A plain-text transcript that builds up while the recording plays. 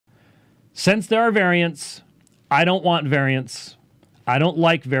since there are variants, I don't want variants. I don't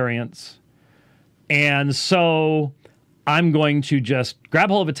like variants. And so I'm going to just grab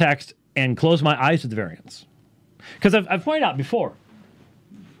hold of a text and close my eyes to the variants. Because I've pointed out before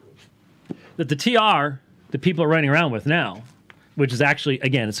that the TR that people are running around with now, which is actually,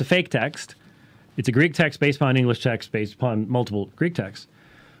 again, it's a fake text. It's a Greek text based upon English text based upon multiple Greek texts.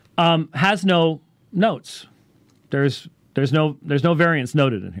 Has no notes. There's no variance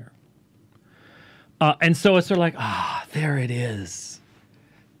noted in here. And so it's sort of like, there it is.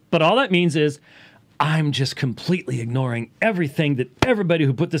 But all that means is I'm just completely ignoring everything that everybody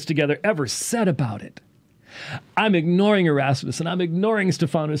who put this together ever said about it. I'm ignoring Erasmus, and I'm ignoring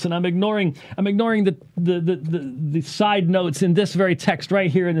Stephanus, and I'm ignoring the side notes in this very text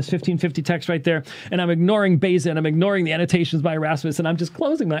right here, in this 1550 text right there, and I'm ignoring Beza, and I'm ignoring the annotations by Erasmus, and I'm just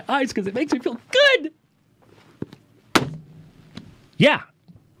closing my eyes because it makes me feel good. Yeah.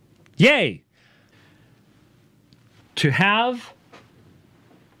 Yay. To have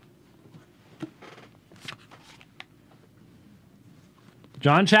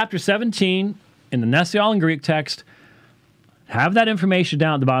John chapter 17 in the Nesiol and Greek text, have that information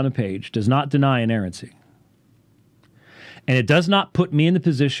down at the bottom of the page, does not deny inerrancy. And it does not put me in the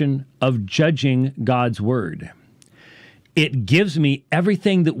position of judging God's word. It gives me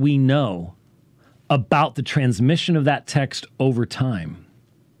everything that we know about the transmission of that text over time.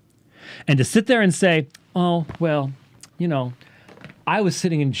 And to sit there and say, oh, well, you know, I was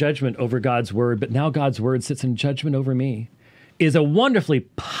sitting in judgment over God's word, but now God's word sits in judgment over me, is a wonderfully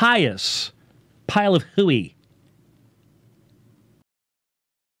pious pile of hooey.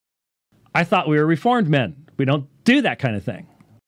 I thought we were reformed men. We don't do that kind of thing.